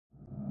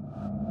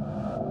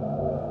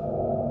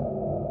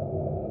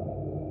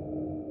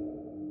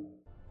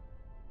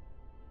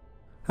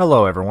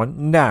Hello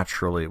everyone,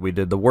 naturally we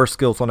did the worst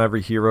skills on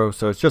every hero,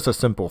 so it's just a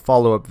simple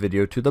follow-up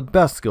video to the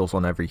best skills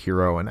on every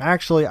hero, and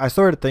actually I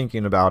started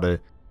thinking about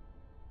it,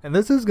 and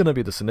this is going to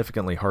be the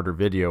significantly harder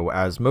video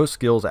as most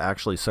skills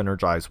actually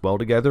synergize well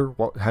together,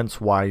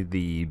 hence why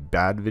the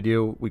bad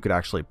video we could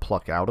actually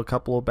pluck out a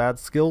couple of bad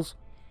skills.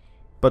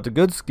 But the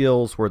good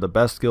skills where the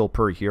best skill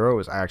per hero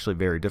is actually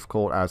very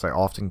difficult, as I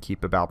often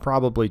keep about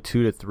probably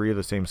 2 to 3 of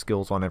the same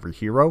skills on every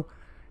hero,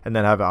 and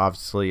then have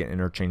obviously an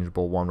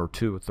interchangeable 1 or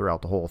 2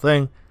 throughout the whole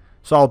thing.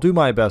 So I'll do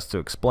my best to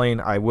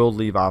explain. I will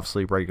leave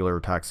obviously regular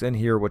attacks in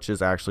here, which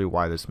is actually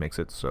why this makes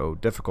it so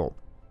difficult.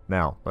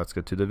 Now, let's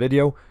get to the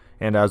video,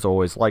 and as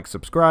always, like,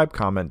 subscribe,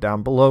 comment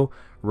down below,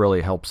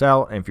 really helps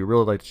out, and if you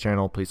really like the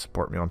channel, please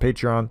support me on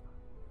Patreon,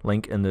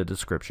 link in the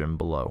description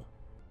below.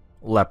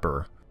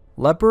 Leper.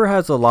 Leper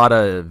has a lot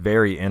of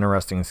very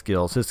interesting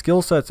skills. His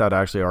skill sets I'd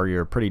actually argue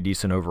are pretty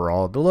decent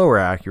overall. The lower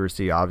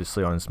accuracy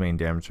obviously on his main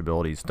damage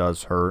abilities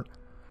does hurt,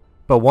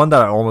 but one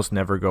that I almost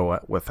never go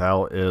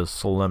without is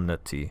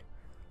Solemnity.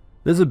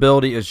 This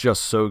ability is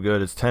just so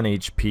good. It's 10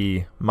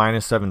 HP,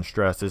 minus 7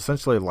 stress. It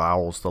essentially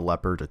allows the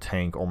Leper to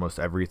tank almost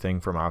everything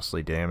from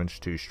obviously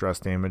damage to stress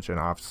damage, and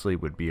obviously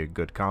would be a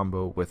good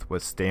combo with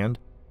Withstand.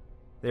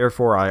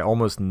 Therefore, I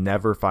almost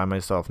never find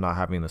myself not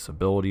having this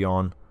ability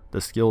on.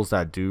 The skills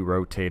that do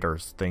rotate are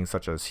things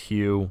such as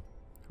Hew,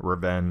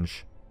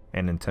 Revenge,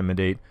 and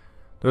Intimidate.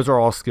 Those are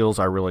all skills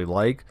I really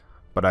like,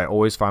 but I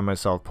always find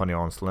myself putting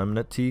on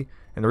Solemnity.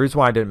 And the reason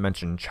why I didn't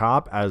mention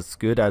Chop, as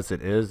good as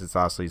it is, it's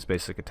obviously his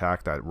basic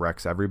attack that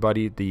wrecks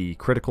everybody. The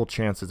critical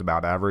chance is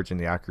about average and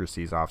the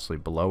accuracy is obviously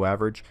below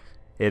average.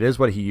 It is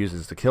what he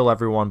uses to kill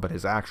everyone, but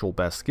his actual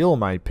best skill in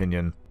my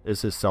opinion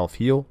is his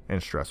self-heal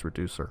and stress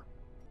reducer.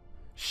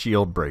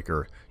 Shield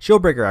Breaker.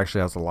 Shield Breaker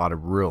actually has a lot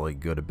of really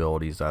good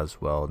abilities as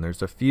well, and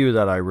there's a few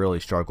that I really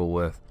struggle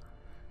with.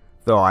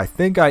 Though I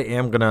think I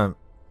am gonna...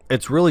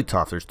 It's really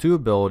tough. There's 2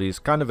 abilities,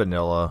 kind of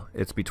vanilla.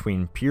 It's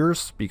between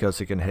Pierce, because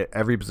it can hit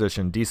every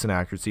position, decent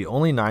accuracy,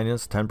 only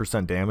minus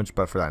 10% damage,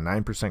 but for that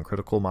 9%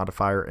 critical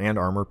modifier and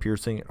armor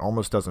piercing, it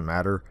almost doesn't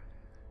matter.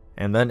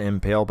 And then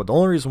Impale, but the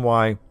only reason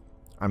why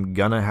I'm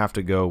gonna have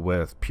to go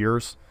with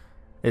Pierce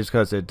is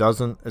because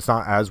it's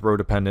not as row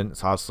dependent.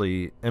 It's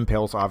obviously,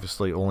 Impale's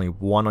obviously only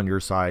 1 on your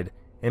side.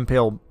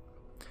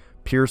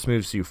 Pierce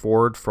moves you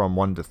forward from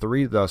 1 to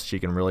 3, thus she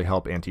can really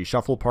help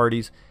anti-shuffle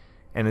parties.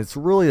 And it's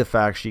really the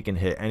fact she can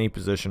hit any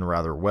position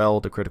rather well.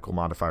 The critical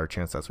modifier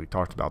chance, as we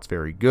talked about, is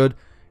very good.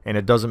 And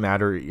it doesn't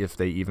matter if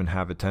they even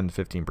have a 10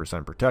 to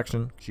 15%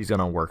 protection. She's going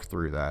to work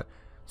through that.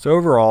 So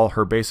overall,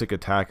 her basic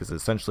attack is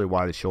essentially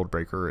why the Shield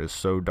Breaker is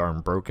so darn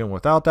broken.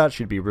 Without that,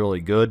 she'd be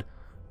really good.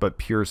 But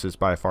Pierce is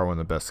by far one of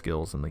the best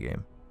skills in the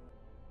game.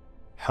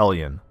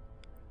 Hellion.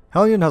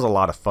 Hellion has a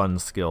lot of fun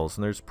skills.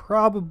 And there's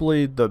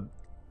probably the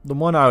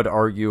one I would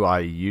argue I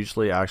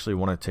usually actually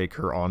want to take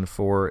her on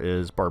for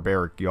is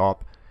Barbaric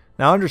Yawp.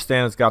 Now I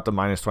understand it's got the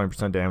minus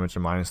 20% damage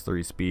and minus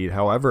 3 speed,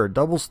 however a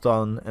double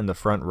stun in the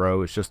front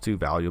row is just too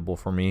valuable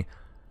for me.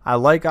 I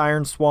like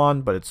Iron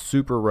Swan, but it's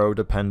super row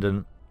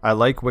dependent. I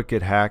like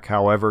Wicked Hack,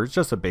 however it's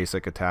just a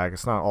basic attack,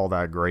 it's not all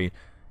that great.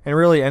 And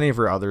really any of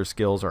her other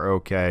skills are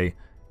okay.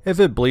 If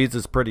it bleeds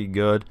it's pretty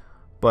good,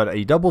 but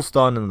a double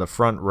stun in the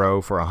front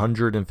row for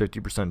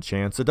 150%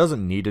 chance, it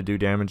doesn't need to do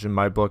damage in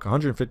my book.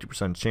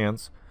 150%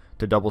 chance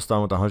to double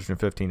stun with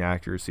 115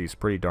 accuracy is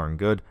pretty darn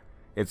good.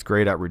 It's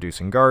great at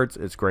reducing guards.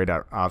 It's great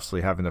at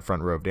obviously having the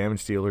front row of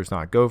damage dealers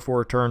not go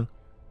for a turn.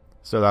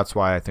 So that's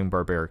why I think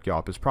Barbaric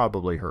Yawp is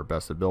probably her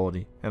best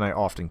ability, and I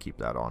often keep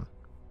that on.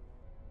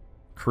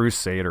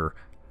 Crusader.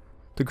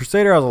 The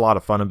Crusader has a lot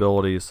of fun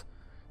abilities.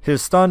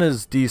 His stun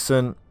is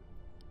decent,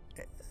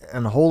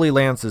 and Holy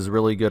Lance is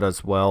really good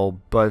as well,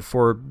 but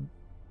for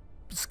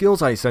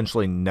skills I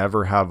essentially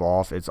never have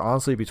off, it's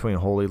honestly between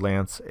Holy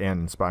Lance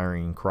and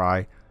Inspiring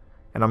Cry.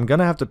 And I'm going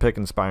to have to pick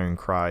Inspiring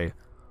Cry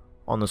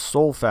on the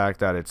sole fact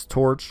that it's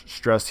Torch,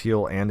 Stress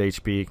Heal, and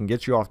HP. It can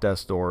get you off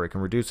Death's Door, it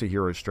can reduce a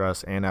hero's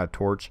stress, and add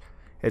Torch.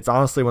 It's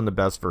honestly one of the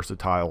best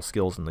versatile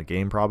skills in the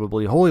game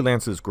probably. Holy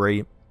Lance is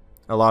great.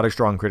 A lot of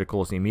strong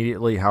criticals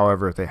immediately,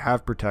 however if they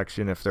have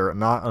protection, if they're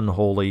not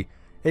unholy,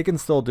 it can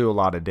still do a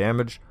lot of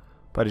damage,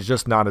 but it's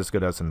just not as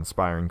good as an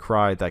Inspiring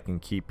Cry that can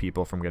keep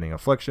people from getting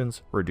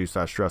afflictions, reduce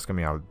that stress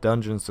coming out of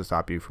dungeons to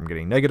stop you from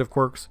getting negative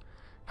quirks,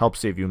 help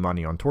save you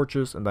money on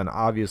torches, and then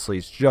obviously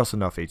it's just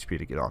enough HP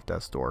to get off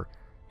Death's Door.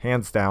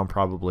 Hands down,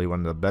 probably one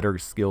of the better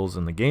skills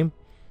in the game.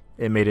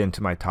 It made it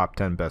into my top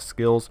 10 best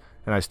skills,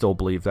 and I still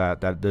believe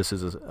that this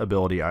is an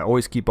ability I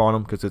always keep on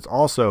him because it's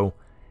also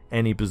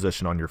any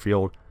position on your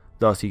field.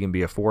 Thus, he can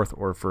be a 4th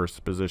or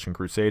 1st position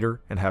Crusader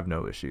and have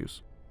no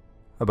issues.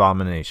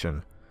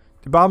 Abomination.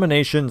 The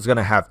Abomination is going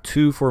to have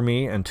 2 for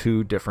me and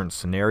 2 different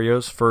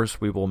scenarios.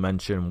 First, we will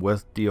mention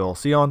with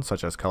DLC on,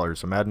 such as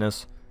Colors of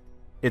Madness.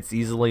 It's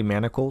easily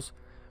Manacles.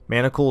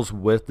 Manacles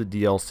with the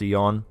DLC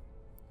on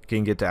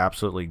can get to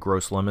absolutely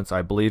gross limits.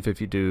 I believe if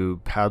you do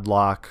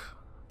Padlock,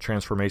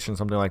 Transformation,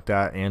 something like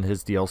that, and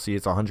his DLC,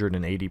 it's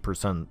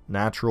 180%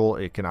 natural.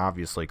 It can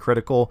obviously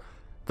critical,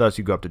 thus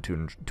you go up to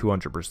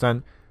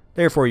 200%.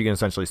 Therefore, you can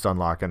essentially stun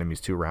lock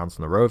enemies 2 rounds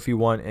in a row if you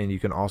want, and you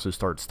can also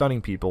start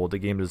stunning people the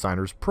game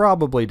designers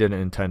probably didn't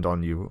intend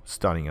on you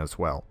stunning as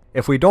well.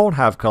 If we don't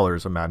have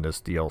Colors of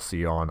Madness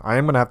DLC on, I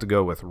am going to have to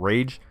go with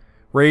Rage.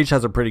 Rage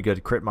has a pretty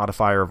good crit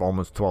modifier of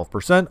almost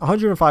 12%,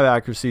 105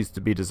 accuracy is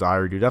to be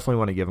desired. You definitely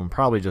want to give him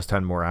probably just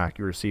 10 more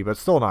accuracy, but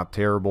still not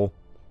terrible.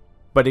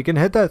 But he can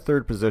hit that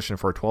 3rd position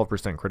for a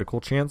 12%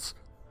 critical chance,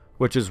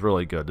 which is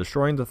really good.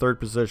 Destroying the 3rd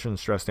position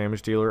stress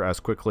damage dealer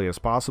as quickly as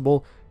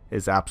possible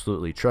is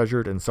absolutely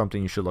treasured and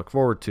something you should look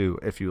forward to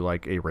if you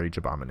like a Rage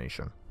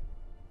Abomination.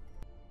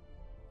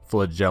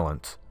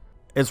 Flagellant.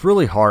 It's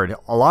really hard.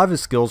 A lot of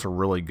his skills are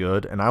really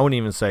good, and I wouldn't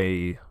even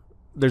say...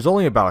 There's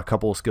only about a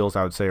couple of skills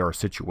I would say are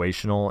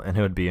situational, and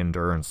it would be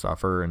Endure and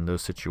Suffer. In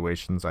those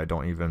situations, I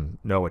don't even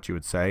know what you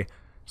would say.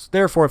 So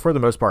therefore, for the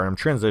most part, I'm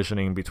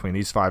transitioning between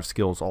these 5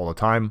 skills all the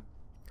time.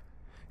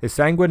 His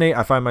Sanguinate,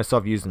 I find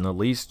myself using the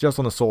least, just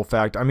on the sole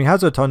fact. I mean,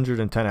 has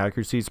 110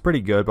 accuracy, it's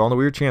pretty good, but on the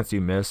weird chance you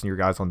miss and your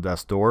guy's on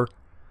death's door,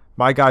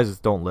 my guys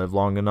don't live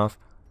long enough.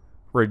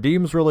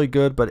 Redeem's really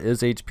good, but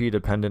is HP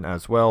dependent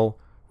as well.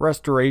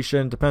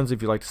 Restoration, depends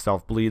if you like to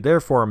self-bleed,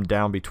 therefore I'm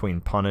down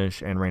between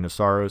Punish and Rain of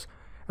Sorrows.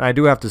 And I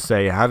do have to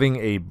say, having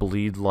a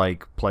bleed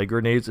like Plague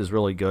Grenades is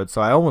really good, so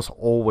I almost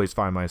always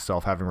find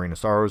myself having Rain of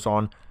Sorrows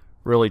on.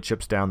 Really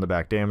chips down the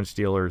back damage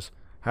dealers,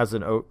 has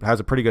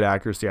a pretty good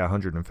accuracy at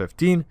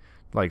 115.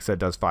 Like I said,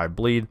 does 5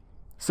 bleed.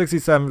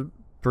 67%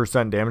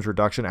 damage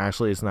reduction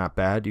actually isn't that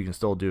bad. You can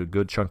still do a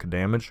good chunk of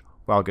damage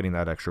while getting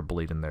that extra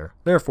bleed in there.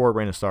 Therefore,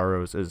 Rain of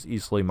Sorrows is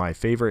easily my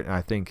favorite, and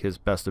I think his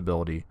best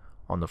ability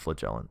on the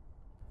Flagellant.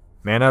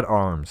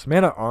 Man-at-Arms.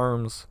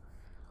 Man-at-Arms.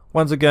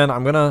 Once again,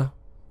 I'm gonna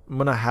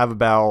have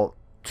about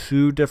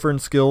 2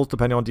 different skills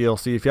depending on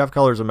DLC. If you have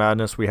Colors of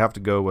Madness, we have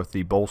to go with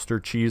the Bolster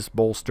Cheese.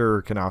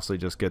 Bolster can obviously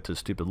just get to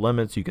stupid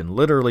limits. You can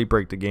literally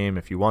break the game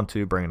if you want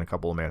to, bring in a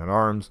couple of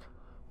Man-at-Arms.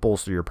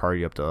 Bolster your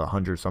party up to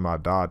 100 some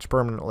odd dodge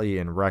permanently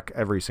and wreck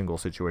every single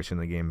situation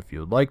in the game if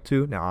you would like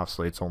to. Now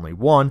obviously it's only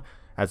 1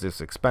 as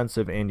it's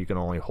expensive and you can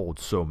only hold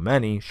so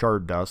many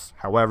shard dusts.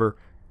 However,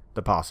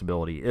 the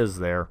possibility is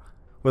there.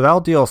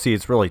 Without DLC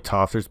it's really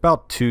tough. There's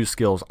about 2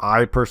 skills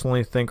I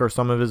personally think are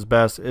some of his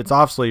best. It's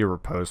obviously a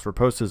Riposte.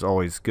 Riposte is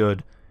always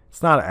good.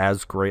 It's not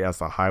as great as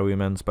the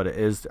Highwayman's, but it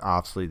is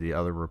obviously the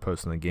other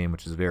Riposte in the game,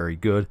 which is very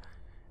good.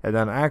 And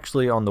then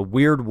actually on the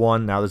weird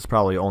one, now this is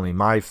probably only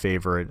my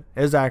favorite,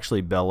 is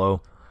actually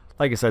Bellow.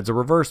 Like I said, it's a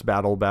reverse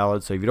battle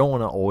ballad, so if you don't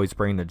want to always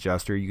bring the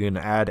Jester, you can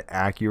add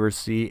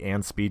accuracy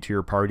and speed to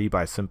your party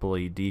by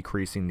simply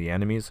decreasing the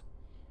enemies.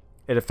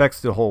 It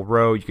affects the whole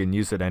row, you can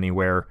use it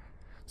anywhere.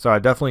 So I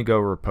definitely go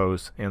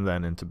Riposte and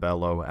then into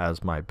Bellow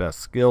as my best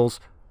skills.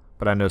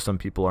 But I know some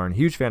people aren't a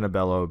huge fan of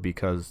Bellow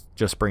because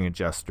just bring a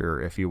Jester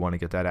if you want to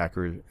get that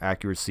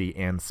accuracy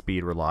and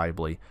speed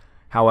reliably.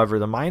 However,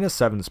 the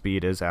 -7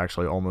 speed is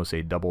actually almost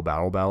a double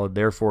battle ballad,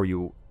 therefore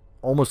you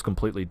almost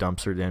completely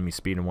dumpster the enemy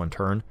speed in 1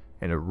 turn,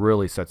 and it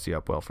really sets you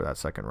up well for that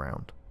 2nd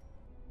round.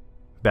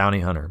 Bounty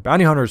Hunter.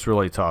 Bounty Hunter is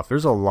really tough.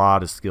 There's a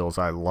lot of skills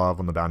I love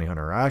on the Bounty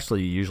Hunter. I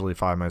actually usually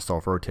find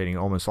myself rotating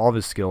almost all of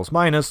his skills,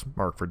 minus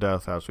Mark for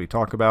Death, as we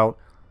talk about.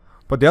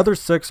 But the other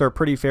 6 are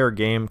pretty fair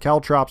game.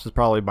 Caltrops is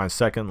probably my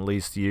 2nd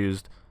least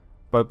used,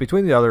 but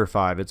between the other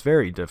 5, it's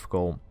very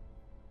difficult.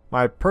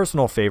 My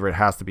personal favorite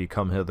has to be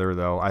Come Hither,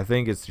 though. I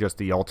think it's just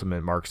the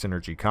ultimate Mark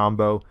synergy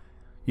combo.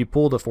 You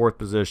pull the 4th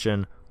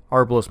position,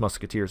 Arbalest,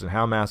 Musketeers, and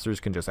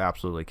Houndmasters can just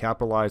absolutely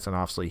capitalize, and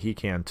obviously he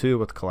can too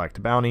with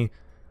Collect Bounty.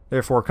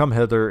 Therefore, Come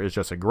Hither is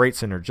just a great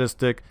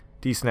synergistic,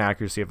 decent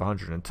accuracy of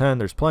 110.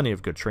 There's plenty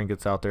of good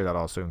trinkets out there that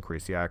also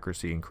increase the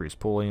accuracy, increase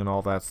pulling, and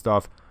all that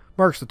stuff.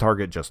 Marks the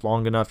target just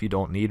long enough. You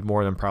don't need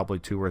more than probably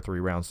 2 or 3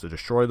 rounds to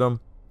destroy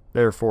them.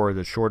 Therefore,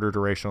 the shorter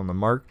duration on the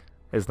mark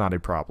is not a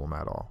problem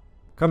at all.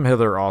 Come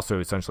Hither also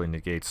essentially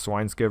negates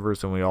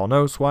Swineskivers, and we all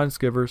know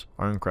Swineskivers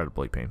are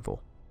incredibly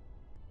painful.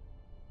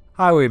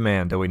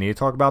 Highwayman. Do we need to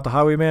talk about the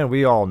Highwayman?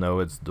 We all know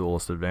it's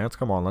Duelist Advance.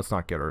 Come on, let's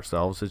not get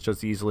ourselves. It's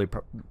just easily...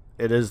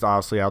 It is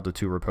obviously out the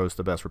 2 Riposte,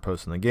 the best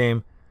Riposte in the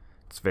game.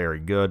 It's very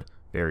good,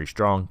 very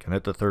strong. Can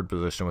hit the 3rd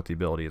position with the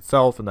ability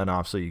itself, and then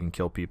obviously you can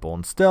kill people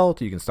in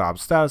stealth. You can stop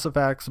status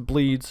effects,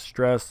 bleeds,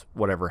 stress,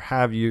 whatever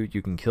have you.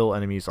 You can kill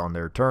enemies on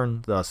their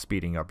turn, thus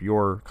speeding up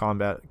your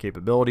combat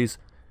capabilities.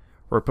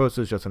 Riposte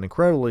is just an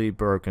incredibly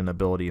broken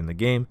ability in the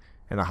game,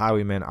 and the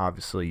Highwayman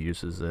obviously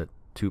uses it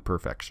to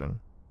perfection.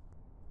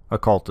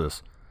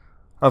 Occultist.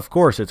 Of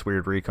course it's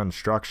weird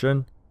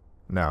reconstruction.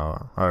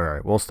 No,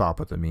 alright, we'll stop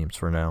with the memes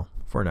for now.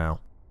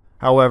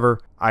 However,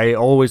 I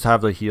always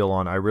have the heal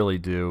on, I really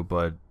do,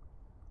 but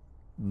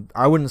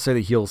I wouldn't say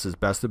the heal is his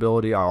best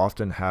ability. I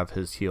often have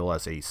his heal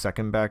as a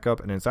 2nd backup,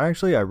 and it's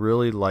actually, I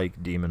really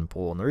like Demon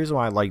Pool, and the reason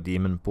why I like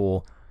Demon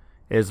Pool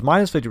is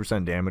minus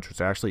 50% damage, which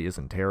actually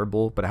isn't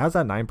terrible, but it has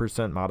that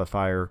 9%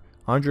 modifier,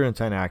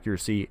 110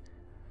 accuracy,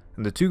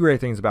 and the 2 great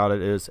things about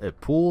it is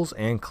it pulls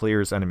and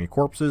clears enemy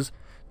corpses.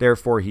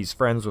 Therefore, he's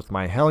friends with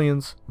my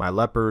Hellions, my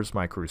Lepers,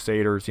 my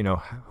Crusaders, you know,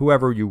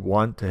 whoever you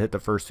want to hit the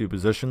first 2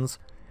 positions.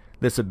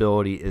 This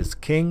ability is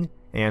king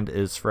and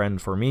is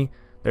friend for me.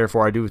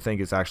 Therefore, I do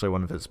think it's actually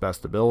one of his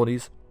best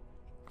abilities.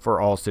 for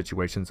all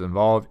situations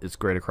involved. It's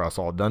great across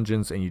all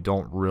dungeons, and you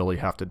don't really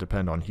have to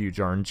depend on huge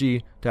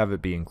RNG to have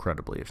it be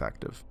incredibly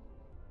effective.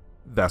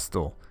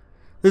 Vestal.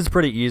 This is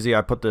pretty easy.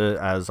 I put the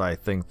as I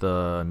think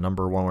the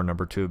number 1 or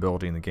number 2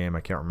 ability in the game.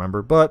 I can't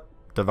remember, but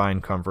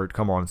Divine Comfort.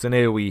 Come on, it's an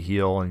AoE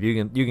heal, and you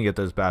can get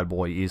this bad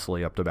boy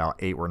easily up to about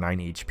 8 or 9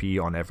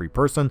 HP on every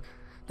person.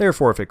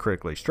 Therefore, if it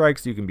critically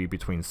strikes, you can be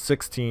between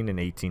 16 and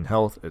 18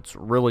 health. It's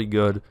really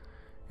good.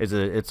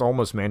 It's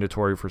almost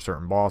mandatory for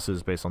certain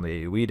bosses based on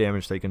the AoE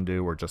damage they can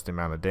do or just the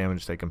amount of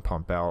damage they can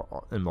pump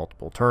out in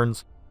multiple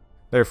turns.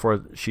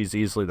 Therefore, she's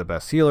easily the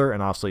best healer,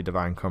 and obviously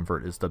Divine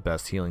Comfort is the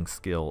best healing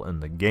skill in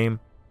the game.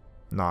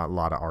 Not a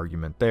lot of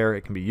argument there.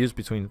 It can be used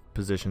between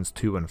positions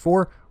 2 and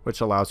 4,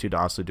 which allows you to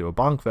also do a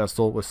bonk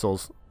Vestal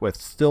with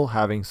still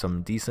having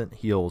some decent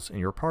heals in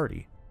your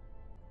party.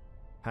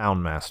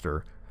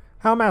 Houndmaster.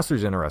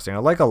 Houndmaster's interesting. I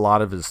like a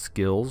lot of his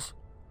skills,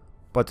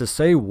 but to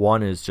say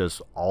one is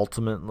just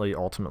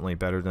ultimately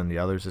better than the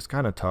others is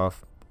kind of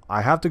tough.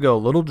 I have to go a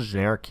little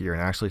generic here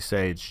and actually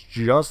say it's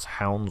just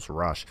Hound's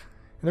Rush.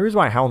 And the reason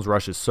why Hound's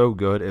Rush is so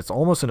good, it's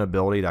almost an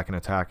ability that can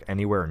attack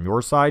anywhere on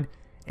your side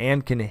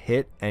and can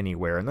hit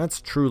anywhere, and that's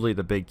truly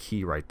the big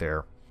key right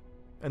there.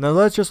 And then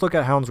let's just look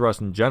at Hound's Rush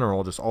in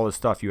general, just all the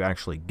stuff you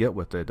actually get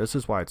with it. This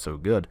is why it's so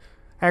good.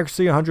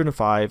 Accuracy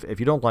 105. If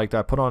you don't like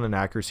that, put on an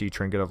accuracy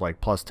trinket of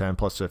like plus 10,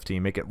 plus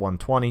 15, make it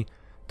 120.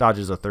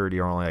 Dodges of 30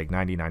 are only like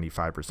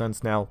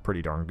 90-95% now,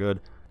 pretty darn good.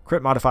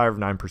 Crit modifier of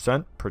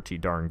 9%, pretty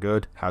darn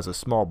good. Has a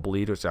small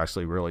bleed, which is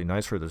actually really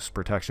nice for this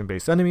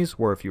protection-based enemies,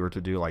 where if you were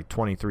to do like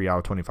 23 out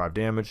of 25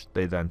 damage,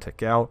 they then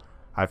tick out.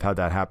 I've had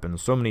that happen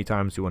so many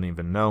times you wouldn't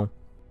even know.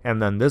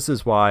 And then this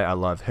is why I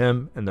love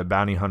him and the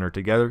Bounty Hunter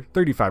together.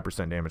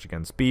 35% damage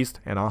against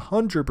Beast and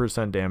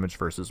 100% damage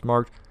versus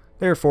Marked.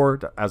 Therefore,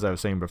 as I was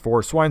saying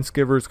before, Swine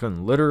Skivers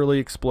can literally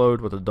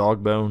explode with a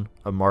dog bone,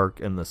 a mark,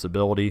 and this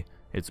ability.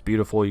 It's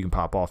beautiful. You can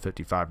pop off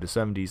 55 to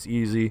 70s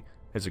easy.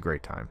 It's a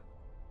great time.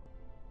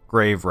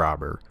 Grave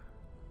Robber.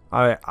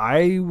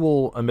 I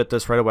will admit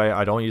this right away.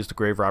 I don't use the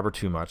Grave Robber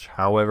too much.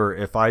 However,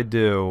 if I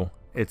do,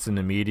 it's an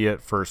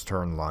immediate first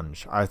turn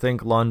lunge. I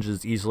think lunge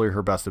is easily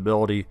her best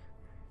ability.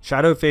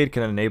 Shadow Fade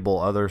can enable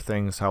other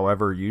things,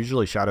 however,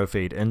 usually Shadow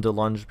Fade into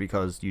lunge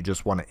because you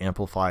just want to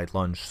amplify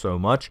lunge so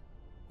much.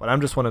 But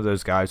I'm just one of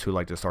those guys who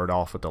like to start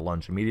off with the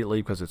lunge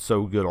immediately because it's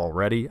so good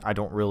already. I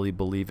don't really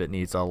believe it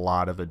needs a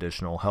lot of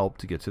additional help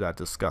to get to that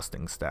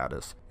disgusting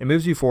status. It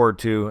moves you forward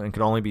too and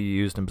can only be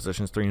used in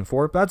positions 3 and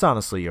 4, but that's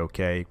honestly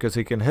okay because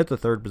it can hit the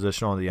 3rd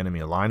position on the enemy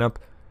lineup.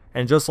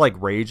 And just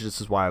like Rage,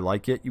 this is why I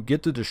like it, you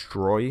get to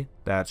destroy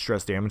that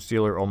stress damage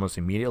dealer almost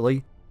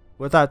immediately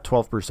with that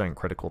 12%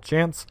 critical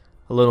chance.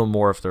 A little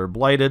more if they're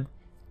blighted,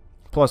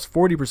 plus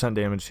 40%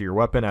 damage to your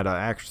weapon at an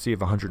accuracy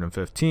of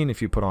 115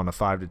 if you put on a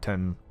 5 to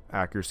 10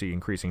 accuracy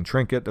increasing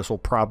trinket. This will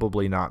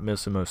probably not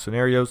miss in most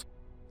scenarios,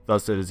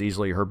 thus it is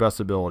easily her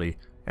best ability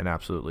and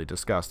absolutely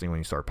disgusting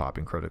when you start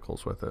popping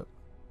criticals with it.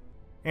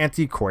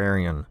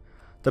 Antiquarian.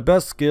 The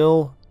best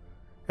skill,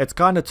 it's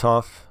kind of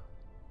tough.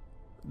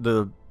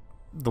 The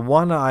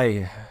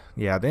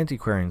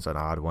Antiquarian's an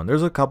odd one.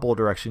 There's a couple of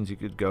directions you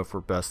could go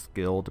for best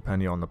skill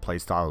depending on the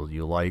playstyle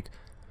you like.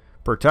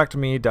 Protect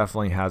Me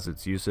definitely has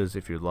its uses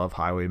if you love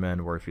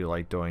Highwayman, or if you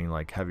like doing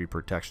like heavy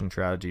protection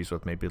strategies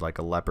with maybe like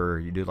a Leper.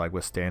 You do like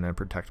Withstand and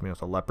Protect Me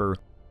with a Leper.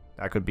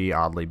 That could be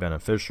oddly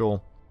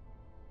beneficial.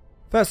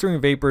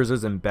 Festering Vapors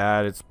isn't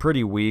bad. It's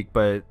pretty weak,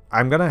 but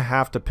I'm gonna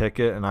have to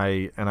pick it. And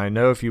I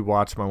know if you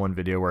watched my one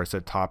video where I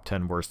said top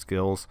 10 worst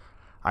skills,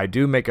 I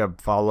do make a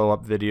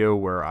follow-up video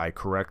where I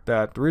correct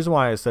that. The reason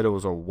why I said it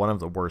was one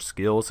of the worst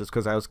skills is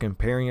because I was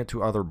comparing it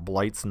to other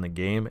blights in the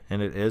game,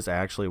 and it is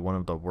actually one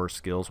of the worst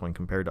skills when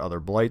compared to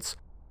other blights.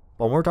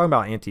 But when we're talking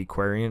about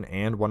Antiquarian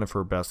and one of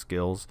her best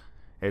skills,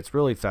 it's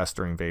really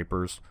Festering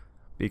Vapors,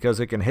 because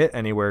it can hit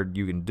anywhere,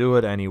 you can do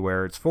it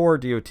anywhere. It's 4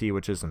 DOT,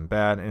 which isn't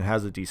bad, and it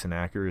has a decent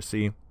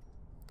accuracy.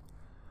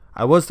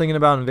 I was thinking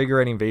about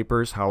Invigorating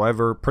Vapors,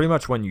 however, pretty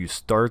much when you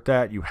start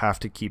that, you have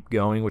to keep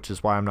going, which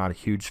is why I'm not a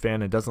huge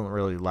fan. It doesn't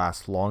really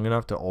last long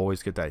enough to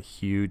always get that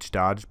huge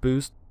dodge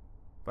boost,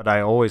 but I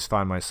always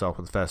find myself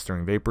with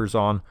Festering Vapors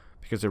on,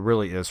 because it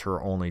really is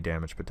her only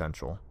damage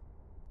potential.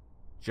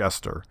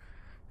 Jester.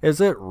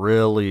 Is it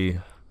really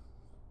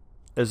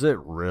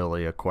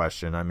a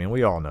question? I mean,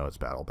 we all know it's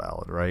Battle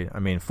Ballad, right? I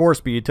mean, 4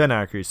 speed, 10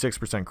 accuracy,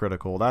 6%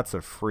 critical, that's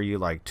a free,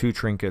 like, 2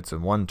 trinkets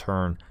in 1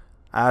 turn.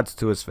 Adds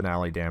to his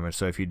finale damage,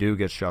 so if you do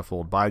get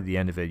shuffled, by the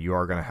end of it, you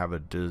are going to have a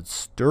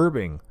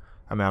disturbing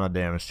amount of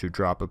damage to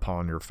drop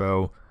upon your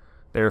foe.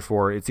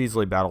 Therefore, it's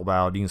easily Battle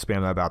Ballad. You can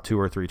spam that about 2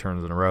 or 3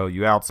 turns in a row.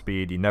 You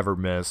outspeed, you never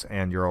miss,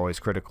 and you're always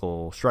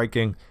critical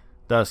striking.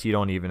 Thus, you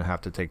don't even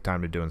have to take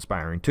time to do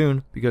Inspiring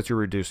Tune, because you're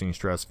reducing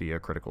stress via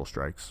critical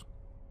strikes.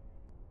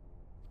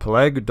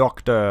 Plague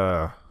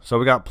Doctor. So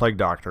we got Plague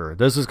Doctor.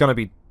 This is going to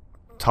be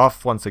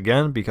tough once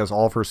again, because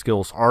all of her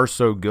skills are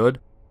so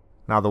good.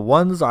 Now, the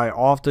ones I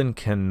often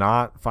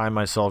cannot find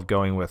myself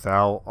going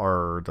without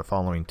are the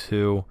following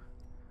 2.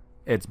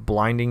 It's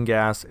Blinding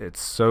Gas.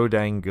 It's so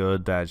dang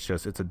good that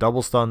it's a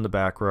double stun in the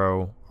back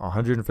row,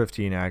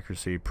 115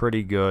 accuracy,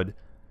 pretty good.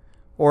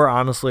 Or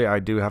honestly, I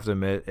do have to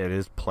admit, it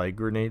is Plague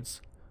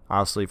Grenades,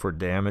 honestly, for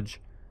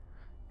damage.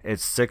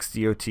 It's 6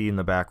 DOT in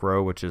the back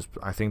row, which is,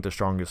 I think, the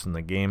strongest in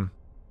the game.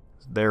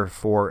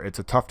 Therefore, it's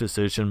a tough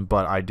decision,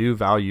 but I do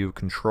value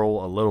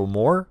control a little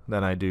more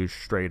than I do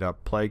straight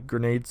up Plague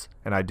Grenades,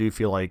 and I do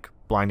feel like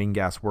Blinding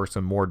Gas works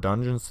in more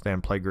dungeons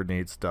than Plague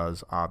Grenades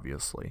does,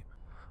 obviously.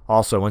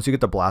 Also, once you get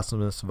the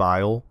Blasphemous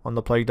Vial on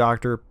the Plague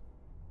Doctor,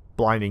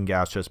 Blinding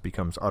Gas just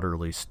becomes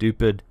utterly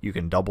stupid. You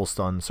can double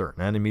stun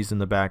certain enemies in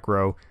the back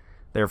row.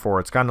 Therefore,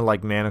 it's kind of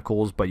like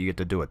Manacles, but you get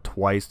to do it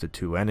twice to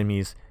 2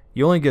 enemies.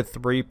 You only get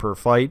 3 per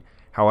fight.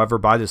 However,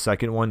 by the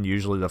second one,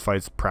 usually the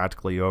fight's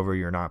practically over.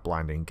 You're not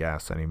Blinding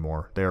Gas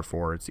anymore.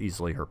 Therefore, it's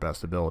easily her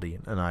best ability,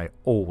 and I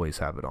always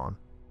have it on.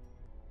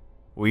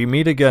 We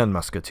meet again,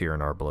 Musketeer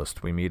and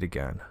Arbalest. We meet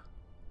again.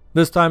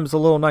 This time it's a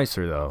little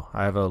nicer, though.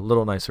 I have a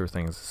little nicer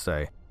things to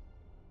say.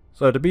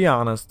 So, to be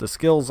honest, the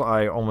skills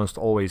I almost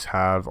always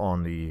have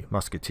on the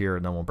Musketeer,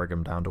 and then we'll break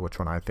them down to which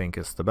one I think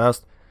is the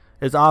best,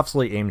 is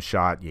obviously Aim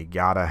Shot. You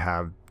gotta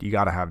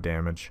have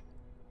damage.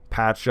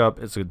 Patch Up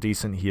is a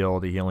decent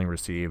heal, the healing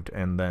received,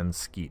 and then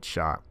Skeet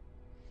Shot.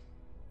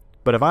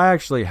 But if I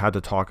actually had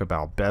to talk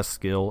about best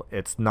skill,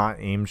 it's not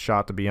Aim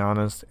Shot, to be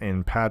honest,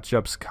 and Patch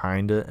Up's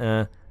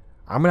kinda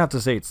I'm gonna have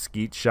to say it's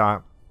Skeet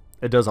Shot.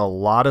 It does a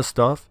lot of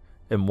stuff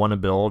in one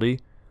ability.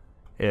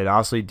 It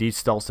obviously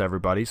de-stealths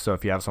everybody, so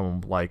if you have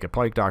someone like a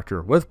Plague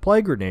Doctor with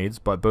Plague Grenades,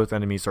 but both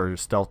enemies are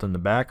stealthed in the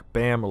back,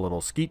 bam, a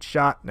little Skeet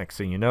Shot, next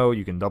thing you know,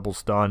 you can double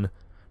stun.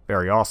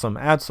 Very awesome.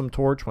 Add some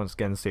Torch, once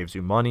again, saves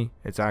you money.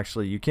 It's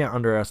actually, you can't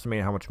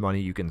underestimate how much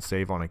money you can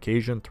save on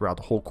occasion throughout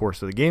the whole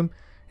course of the game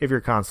if you're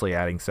constantly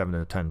adding 7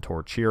 to 10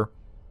 Torch here.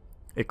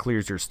 It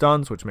clears your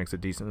stuns, which makes it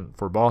decent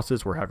for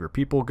bosses where have your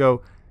people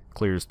go.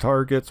 Clears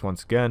targets,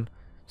 once again.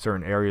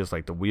 Certain areas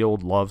like the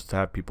Wield loves to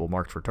have people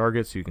marked for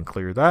targets, so you can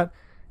clear that.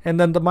 And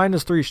then the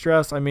 -3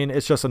 stress, I mean,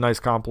 it's just a nice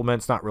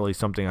compliment. It's not really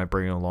something I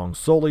bring along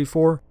solely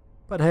for.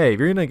 But hey, if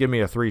you're going to give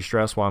me a 3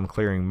 stress while I'm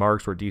clearing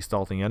marks or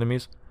de-stealthing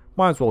enemies,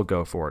 might as well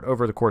go for it.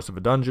 Over the course of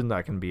a dungeon,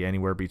 that can be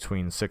anywhere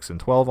between 6 and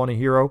 12 on a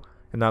hero,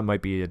 and that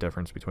might be a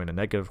difference between a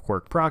negative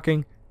quirk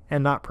proccing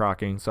and not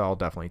proccing, so I'll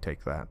definitely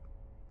take that.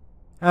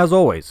 As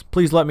always,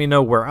 please let me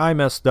know where I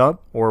messed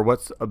up, or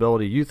what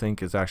ability you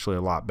think is actually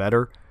a lot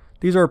better.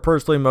 These are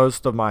personally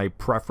most of my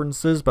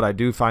preferences, but I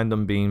do find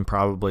them being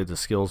probably the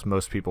skills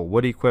most people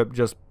would equip,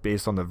 just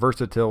based on the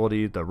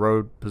versatility, the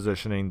road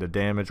positioning, the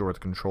damage, or the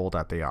control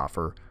that they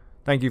offer.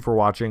 Thank you for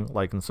watching.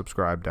 Like and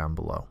subscribe down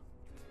below.